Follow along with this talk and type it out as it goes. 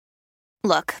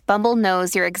Look, Bumble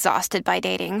knows you're exhausted by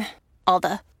dating. All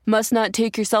the must not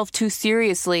take yourself too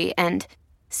seriously and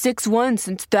 6'1"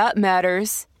 since that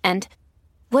matters. And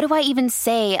what do I even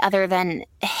say other than,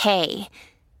 hey?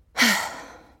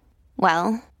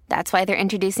 Well, that's why they're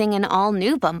introducing an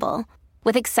all-new Bumble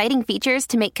with exciting features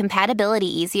to make compatibility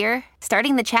easier,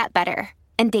 starting the chat better,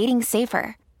 and dating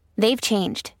safer. They've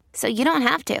changed, so you don't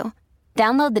have to.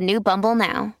 Download the new Bumble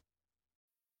now.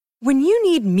 When you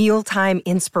need mealtime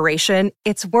inspiration,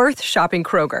 it's worth shopping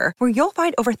Kroger, where you'll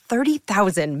find over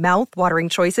 30,000 mouth-watering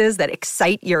choices that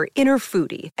excite your inner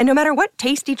foodie. And no matter what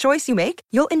tasty choice you make,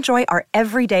 you'll enjoy our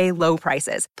everyday low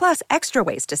prices, plus extra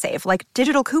ways to save, like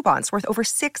digital coupons worth over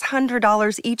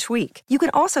 $600 each week. You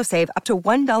can also save up to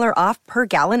 $1 off per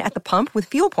gallon at the pump with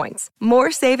fuel points.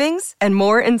 More savings and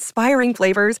more inspiring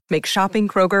flavors make shopping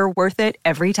Kroger worth it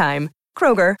every time.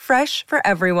 Kroger, fresh for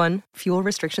everyone. Fuel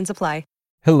restrictions apply.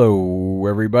 Hello,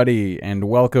 everybody, and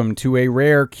welcome to a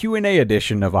rare Q&A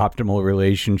edition of Optimal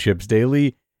Relationships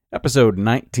Daily, episode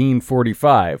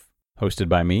 1945, hosted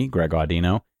by me, Greg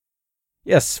Audino.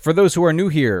 Yes, for those who are new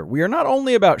here, we are not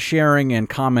only about sharing and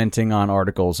commenting on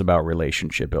articles about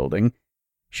relationship building.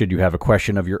 Should you have a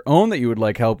question of your own that you would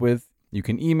like help with, you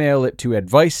can email it to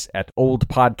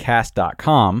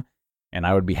advice@oldpodcast.com, and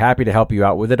I would be happy to help you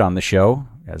out with it on the show,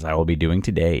 as I will be doing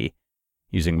today,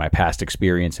 using my past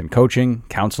experience in coaching,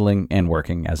 counseling, and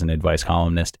working as an advice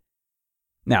columnist.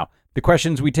 Now, the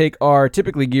questions we take are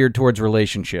typically geared towards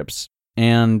relationships,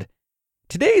 and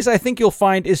today's, I think you'll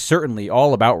find, is certainly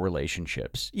all about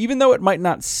relationships, even though it might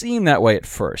not seem that way at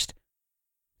first.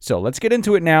 So let's get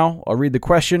into it now. I'll read the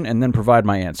question and then provide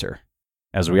my answer,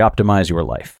 as we optimize your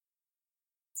life.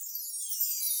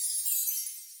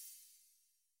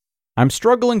 I'm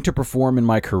struggling to perform in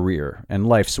my career and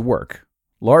life's work,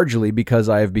 largely because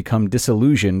I have become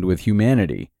disillusioned with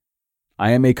humanity.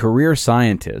 I am a career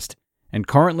scientist and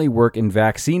currently work in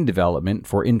vaccine development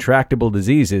for intractable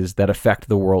diseases that affect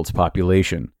the world's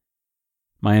population.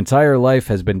 My entire life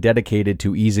has been dedicated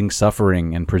to easing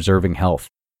suffering and preserving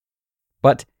health.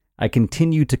 But I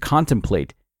continue to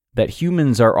contemplate that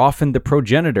humans are often the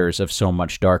progenitors of so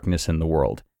much darkness in the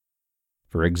world.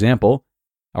 For example,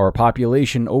 our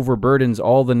population overburdens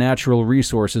all the natural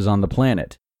resources on the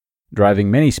planet,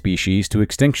 driving many species to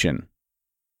extinction.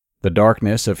 The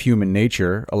darkness of human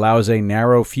nature allows a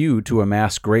narrow few to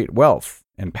amass great wealth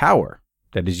and power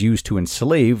that is used to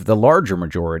enslave the larger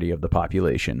majority of the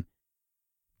population.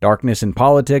 Darkness in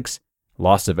politics,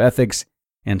 loss of ethics,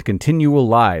 and continual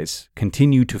lies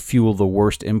continue to fuel the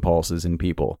worst impulses in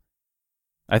people.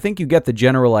 I think you get the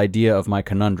general idea of my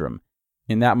conundrum,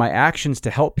 in that my actions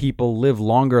to help people live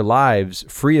longer lives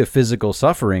free of physical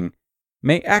suffering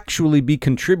may actually be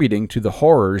contributing to the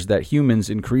horrors that humans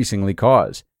increasingly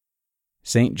cause.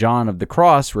 St. John of the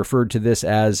Cross referred to this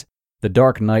as the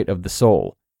dark night of the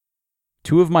soul.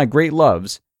 Two of my great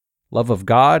loves, love of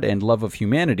God and love of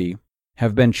humanity,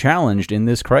 have been challenged in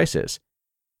this crisis.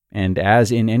 And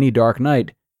as in any dark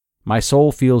night, my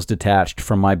soul feels detached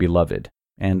from my beloved,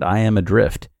 and I am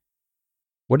adrift.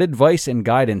 What advice and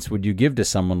guidance would you give to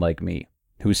someone like me,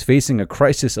 who's facing a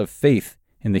crisis of faith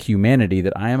in the humanity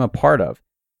that I am a part of,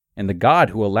 and the God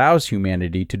who allows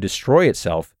humanity to destroy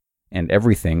itself and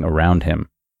everything around him?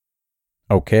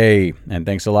 Okay, and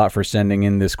thanks a lot for sending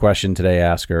in this question today,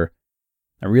 Asker.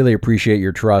 I really appreciate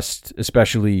your trust,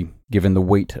 especially given the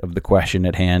weight of the question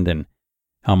at hand and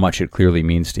how much it clearly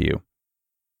means to you.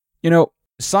 You know,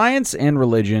 science and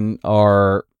religion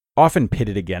are often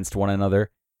pitted against one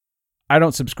another. I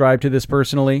don't subscribe to this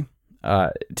personally.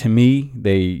 To me,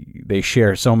 they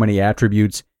share so many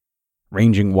attributes,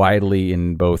 ranging widely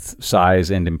in both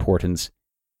size and importance.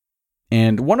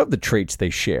 And one of the traits they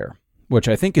share, which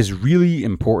I think is really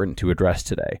important to address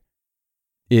today,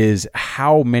 is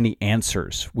how many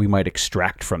answers we might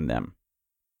extract from them.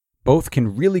 Both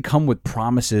can really come with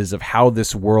promises of how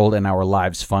this world and our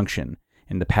lives function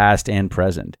in the past and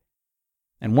present.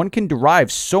 And one can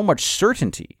derive so much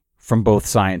certainty from both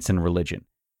science and religion.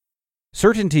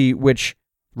 Certainty which,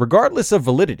 regardless of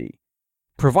validity,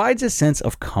 provides a sense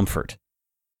of comfort.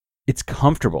 It's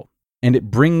comfortable, and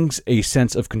it brings a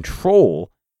sense of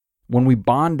control when we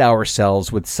bond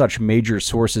ourselves with such major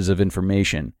sources of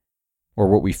information, or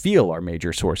what we feel are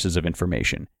major sources of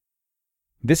information.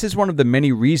 This is one of the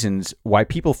many reasons why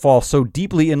people fall so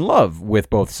deeply in love with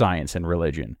both science and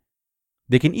religion.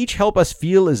 They can each help us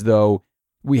feel as though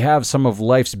we have some of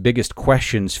life's biggest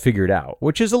questions figured out,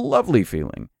 which is a lovely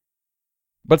feeling.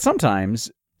 But sometimes,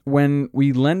 when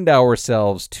we lend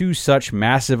ourselves to such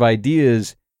massive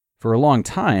ideas for a long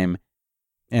time,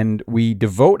 and we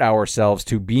devote ourselves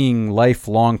to being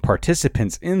lifelong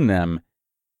participants in them,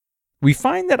 we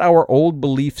find that our old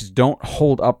beliefs don't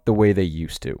hold up the way they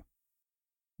used to.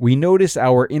 We notice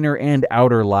our inner and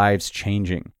outer lives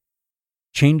changing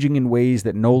in ways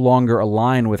that no longer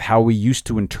align with how we used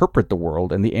to interpret the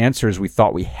world and the answers we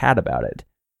thought we had about it.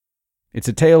 It's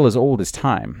a tale as old as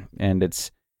time, and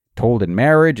it's told in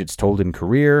marriage, it's told in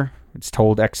career, it's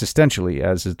told existentially,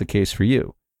 as is the case for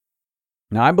you.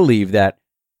 Now, I believe that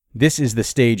this is the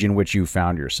stage in which you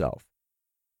found yourself.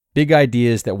 Big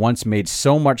ideas that once made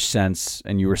so much sense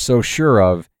and you were so sure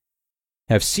of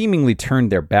have seemingly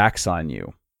turned their backs on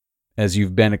you as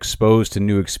you've been exposed to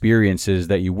new experiences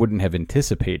that you wouldn't have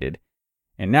anticipated,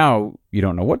 and now you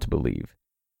don't know what to believe.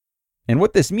 And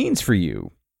what this means for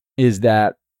you is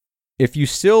that if you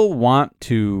still want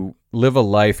to live a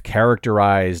life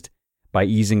characterized by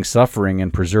easing suffering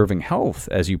and preserving health,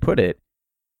 as you put it,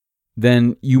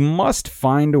 then you must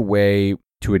find a way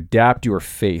to adapt your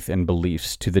faith and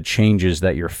beliefs to the changes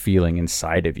that you're feeling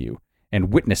inside of you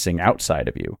and witnessing outside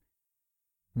of you.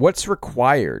 What's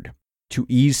required to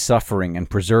ease suffering and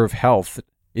preserve health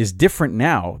is different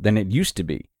now than it used to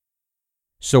be.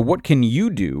 So what can you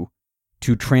do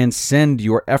to transcend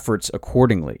your efforts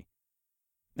accordingly?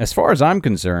 As far as I'm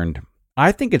concerned,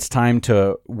 I think it's time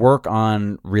to work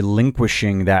on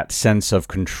relinquishing that sense of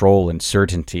control and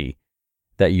certainty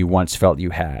that you once felt you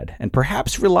had, and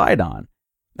perhaps relied on,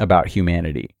 about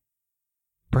humanity.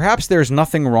 Perhaps there's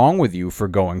nothing wrong with you for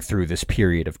going through this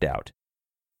period of doubt.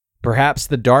 Perhaps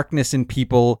the darkness in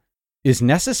people is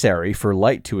necessary for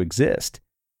light to exist.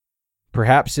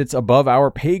 Perhaps it's above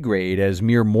our pay grade as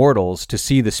mere mortals to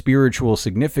see the spiritual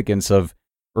significance of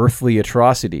earthly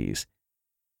atrocities.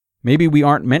 Maybe we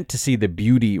aren't meant to see the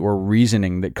beauty or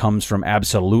reasoning that comes from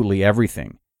absolutely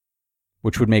everything,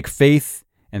 which would make faith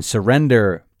and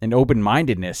surrender and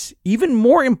open-mindedness even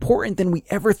more important than we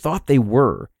ever thought they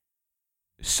were.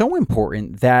 So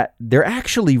important that they're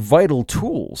actually vital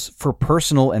tools for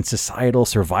personal and societal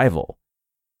survival.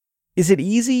 Is it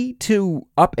easy to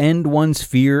upend one's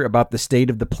fear about the state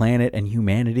of the planet and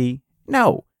humanity?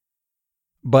 No.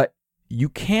 But you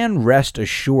can rest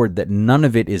assured that none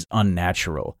of it is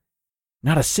unnatural.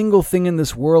 Not a single thing in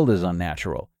this world is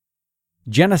unnatural.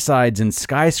 Genocides and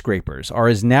skyscrapers are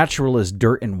as natural as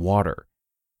dirt and water.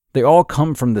 They all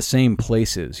come from the same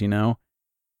places, you know?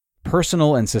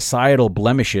 Personal and societal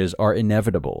blemishes are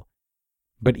inevitable.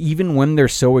 But even when they're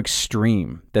so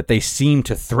extreme that they seem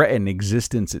to threaten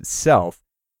existence itself,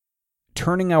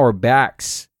 turning our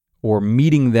backs or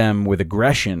meeting them with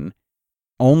aggression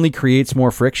only creates more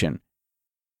friction.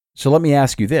 So let me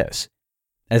ask you this.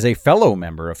 As a fellow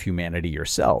member of humanity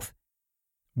yourself,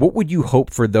 what would you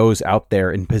hope for those out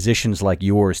there in positions like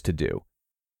yours to do?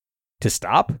 To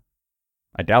stop?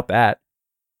 I doubt that.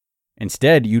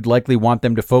 Instead, you'd likely want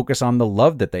them to focus on the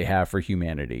love that they have for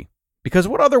humanity. Because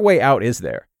what other way out is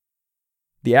there?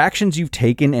 The actions you've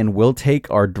taken and will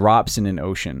take are drops in an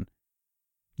ocean.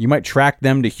 You might track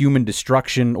them to human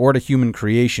destruction or to human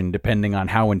creation, depending on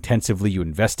how intensively you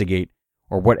investigate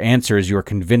or what answers you're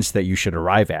convinced that you should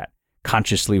arrive at,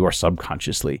 consciously or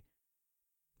subconsciously.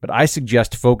 But I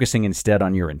suggest focusing instead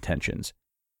on your intentions.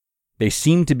 They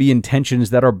seem to be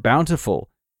intentions that are bountiful,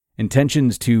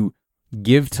 intentions to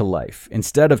give to life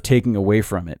instead of taking away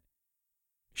from it.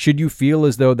 Should you feel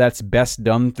as though that's best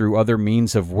done through other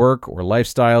means of work or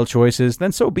lifestyle choices,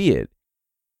 then so be it.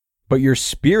 But your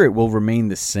spirit will remain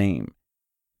the same.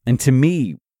 And to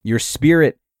me, your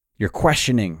spirit, your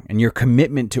questioning, and your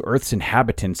commitment to Earth's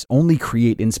inhabitants only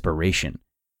create inspiration.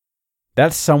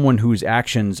 That's someone whose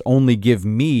actions only give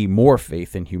me more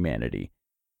faith in humanity,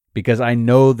 because I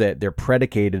know that they're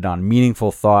predicated on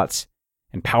meaningful thoughts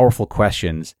and powerful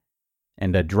questions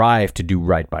and a drive to do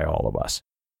right by all of us.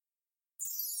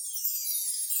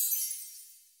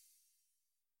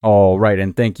 All right,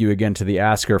 and thank you again to the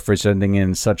asker for sending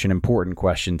in such an important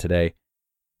question today.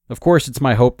 Of course, it's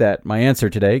my hope that my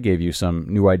answer today gave you some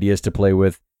new ideas to play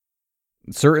with.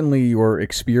 Certainly, your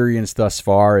experience thus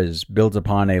far is built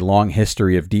upon a long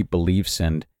history of deep beliefs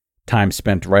and time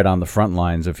spent right on the front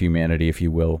lines of humanity, if you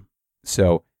will.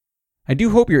 So, I do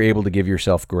hope you're able to give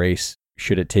yourself grace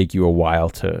should it take you a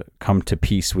while to come to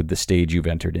peace with the stage you've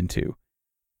entered into,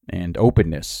 and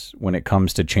openness when it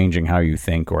comes to changing how you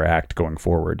think or act going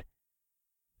forward.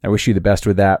 I wish you the best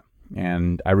with that,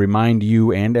 and I remind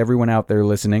you and everyone out there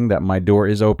listening that my door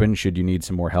is open should you need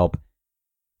some more help.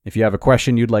 If you have a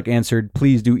question you'd like answered,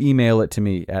 please do email it to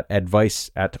me at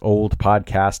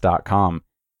advice@oldpodcast.com,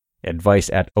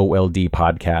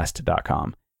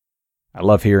 advice@oldpodcast.com. I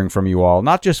love hearing from you all,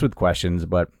 not just with questions,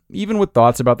 but even with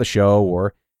thoughts about the show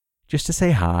or just to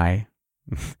say hi.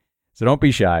 So don't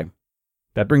be shy.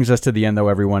 That brings us to the end, though,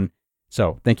 everyone.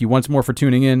 So thank you once more for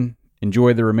tuning in,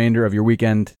 Enjoy the remainder of your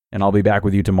weekend, and I'll be back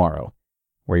with you tomorrow,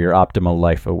 where your optimal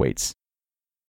life awaits.